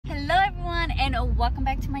everyone, welcome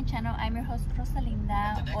back to my channel. I'm your host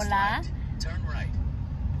Rosalinda. Hola. Right, turn right.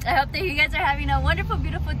 I hope that you guys are having a wonderful,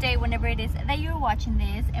 beautiful day whenever it is that you're watching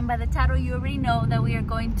this. And by the title, you already know that we are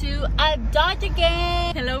going to a Dodger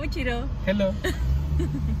game. Hello, Wichito. Hello.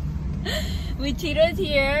 Wichito is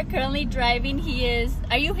here, currently driving. He is.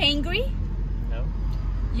 Are you hangry? No.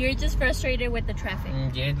 You're just frustrated with the traffic.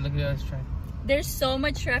 Yeah, look at us traffic. There's so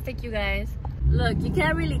much traffic, you guys. Look, you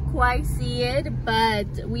can't really quite see it, but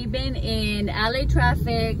we've been in LA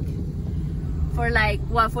traffic for like,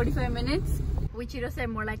 what, 45 minutes? Wichito said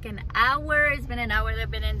more like an hour. It's been an hour that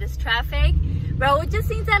I've been in this traffic. Bro, it just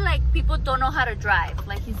seems that like people don't know how to drive.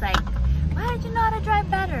 Like he's like, why don't you know how to drive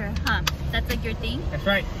better? Huh? That's like your thing? That's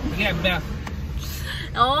right. Yeah, Beth.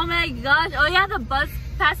 Oh my gosh. Oh yeah, the bus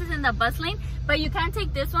passes in the bus lane. But you can't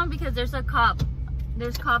take this one because there's a cop.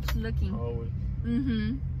 There's cops looking. Always.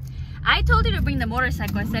 Mm-hmm. I told you to bring the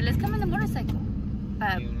motorcycle. I said, let's come in the motorcycle.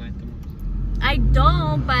 But You don't like the I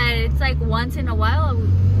don't, but it's like once in a while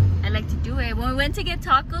I like to do it. When we went to get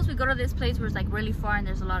tacos, we go to this place where it's like really far and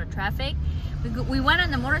there's a lot of traffic. We went on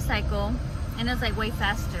the motorcycle and it was like way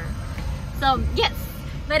faster. So yes,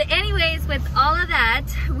 but anyways, with all of that,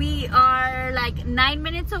 we are like 9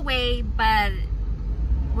 minutes away, but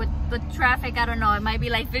with traffic, I don't know, it might be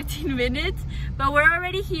like 15 minutes, but we're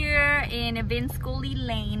already here in Vince Scully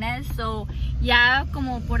Lane. So ya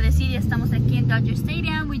como por decir, ya estamos aquí in Dodger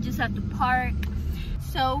Stadium. We just have to park.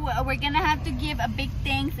 So we're gonna have to give a big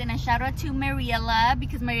thanks and a shout out to Mariela,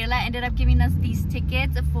 because Mariela ended up giving us these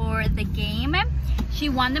tickets for the game. She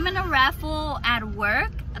won them in a raffle at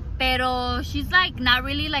work, pero she's like not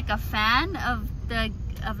really like a fan of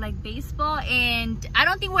like baseball, and I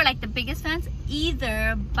don't think we're like the biggest fans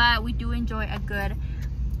either, but we do enjoy a good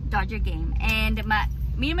Dodger game. And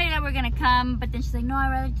me and Mariela were gonna come, but then she's like, no,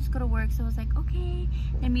 I'd rather just go to work. So I was like, okay,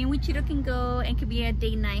 then me and Wichito can go and could be a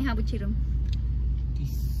date night. How Wichito?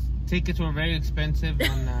 These tickets were very expensive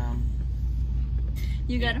on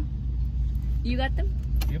You got them? You got them?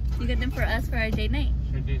 Yep. You got them for us for our date night?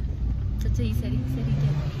 Sure did. That's what he said. He said he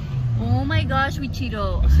did. Oh my gosh,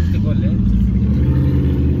 Wichito. This is the goal.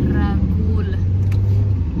 Ragul.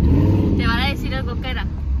 Te van a decir algo, que era?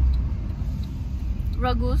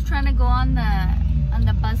 Ragul's trying to go on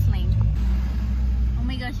the bus lane. Oh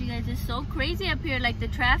my gosh, you guys, it's so crazy up here, like the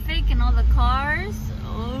traffic and all the cars.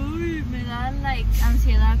 Oh, me da like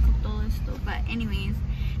ansiedad con todo esto. But anyways,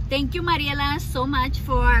 thank you, Mariela, so much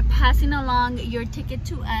for passing along your ticket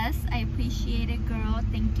to us. I appreciate it, girl.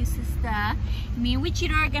 Thank you, sister. Me and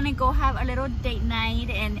Wichito are gonna go have a little date night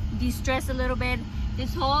and de-stress a little bit.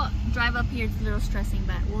 This whole drive up here is a little stressing,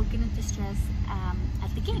 but we're gonna de-stress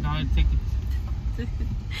at the game. $1 ticket.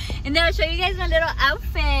 And then I'll show you guys my little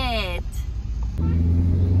outfit.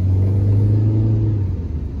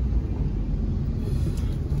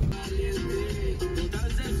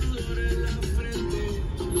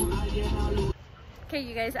 Okay,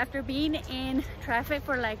 you guys, after being in traffic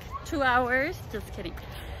for like 2 hours, just kidding,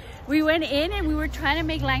 we went in and we were trying to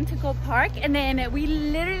make line to go park, and then we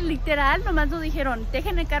literally, literal, nomás nos dijeron,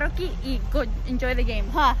 dejen el carro aquí y go enjoy the game.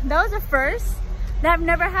 Huh, that was the first. That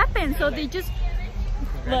never happened, so they just...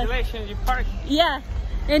 Congratulations, you parked. Yeah,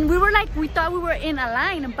 and we were like, we thought we were in a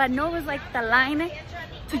line, but no, it was like the line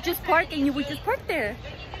to just park, and we just parked there.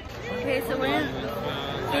 Okay, so we're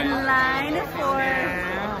in line for,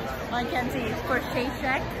 well, I can't see, it's for Shake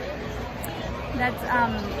Shack. That's,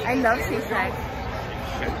 I love Shake Shack.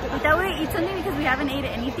 We thought we would eat something because we haven't ate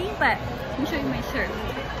anything, but let me show you my shirt.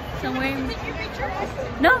 So I'm wearing...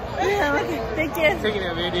 No? Yeah, okay, thank you. Taking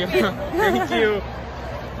a video. Thank you.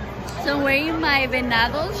 So I'm wearing my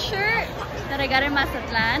Venados shirt that I got in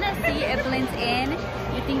Mazatlan. See, it blends in.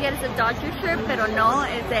 You think it's a Dodger shirt, pero no,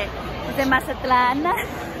 it's de Mazatlan.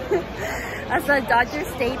 That's a Dodger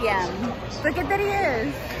Stadium. Look at that he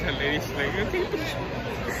is. The lady's like,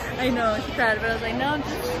 I know, it's sad, but I was like, no, I'm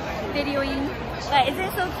just videoing. But isn't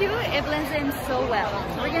it so cute? It blends in so well.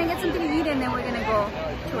 So we're gonna get something to eat and then we're gonna go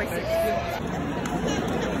to our seats.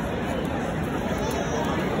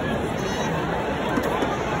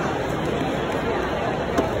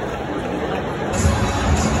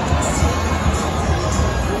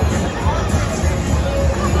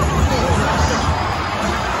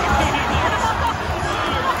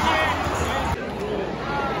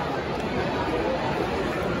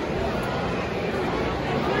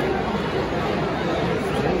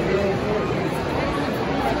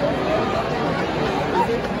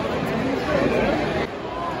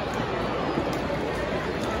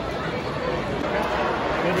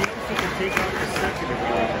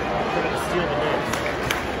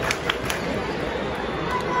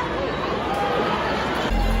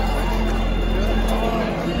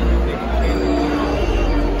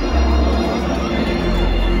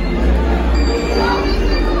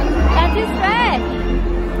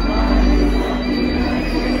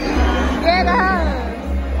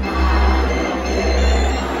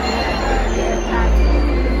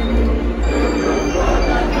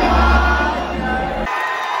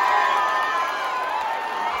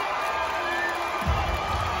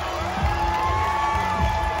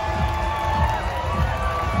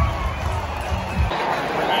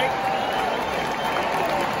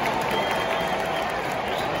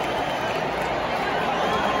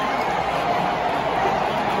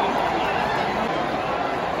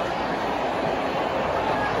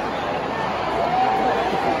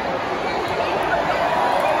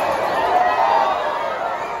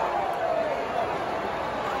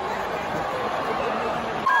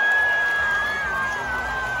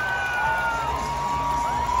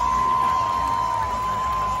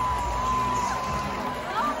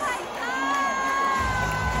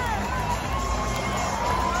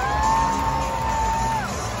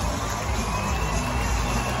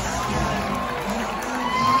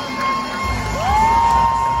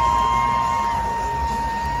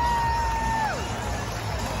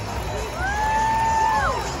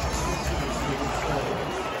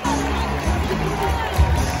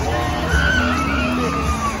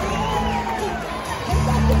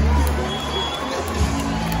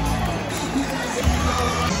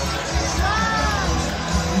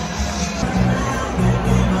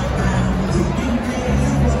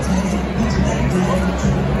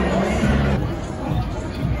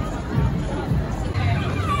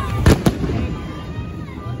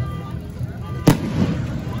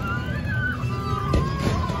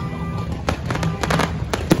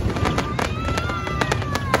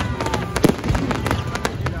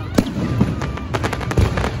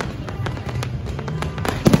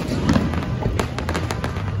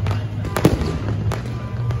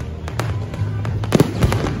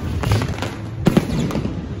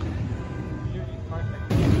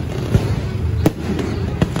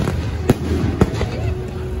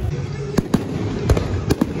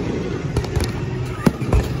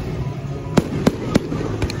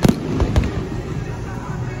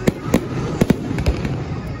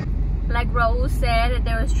 that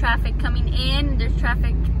there was traffic coming in, there's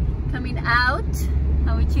traffic coming out.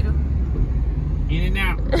 How we Chiro? In and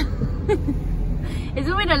out. It's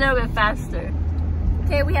moving a little bit faster.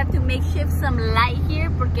 Okay, we have to makeshift some light here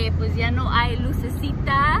porque pues ya no hay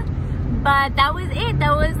lucecita. But that was it.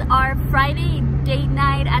 That was our Friday date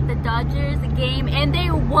night at the Dodgers game, and they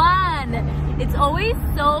won. It's always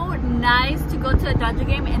so nice to go to a Dodger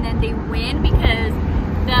game and then they win because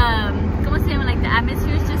the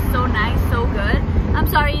atmosphere is just so nice, so good. I'm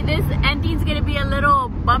sorry, this ending's gonna be a little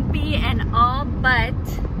bumpy and all, but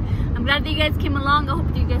I'm glad that you guys came along. I hope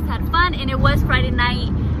that you guys had fun, and it was Friday night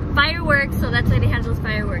fireworks, so that's why they had those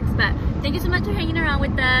fireworks. But thank you so much for hanging around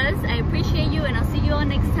with us. I appreciate you, and I'll see you all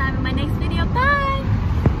next time in my next video. Bye.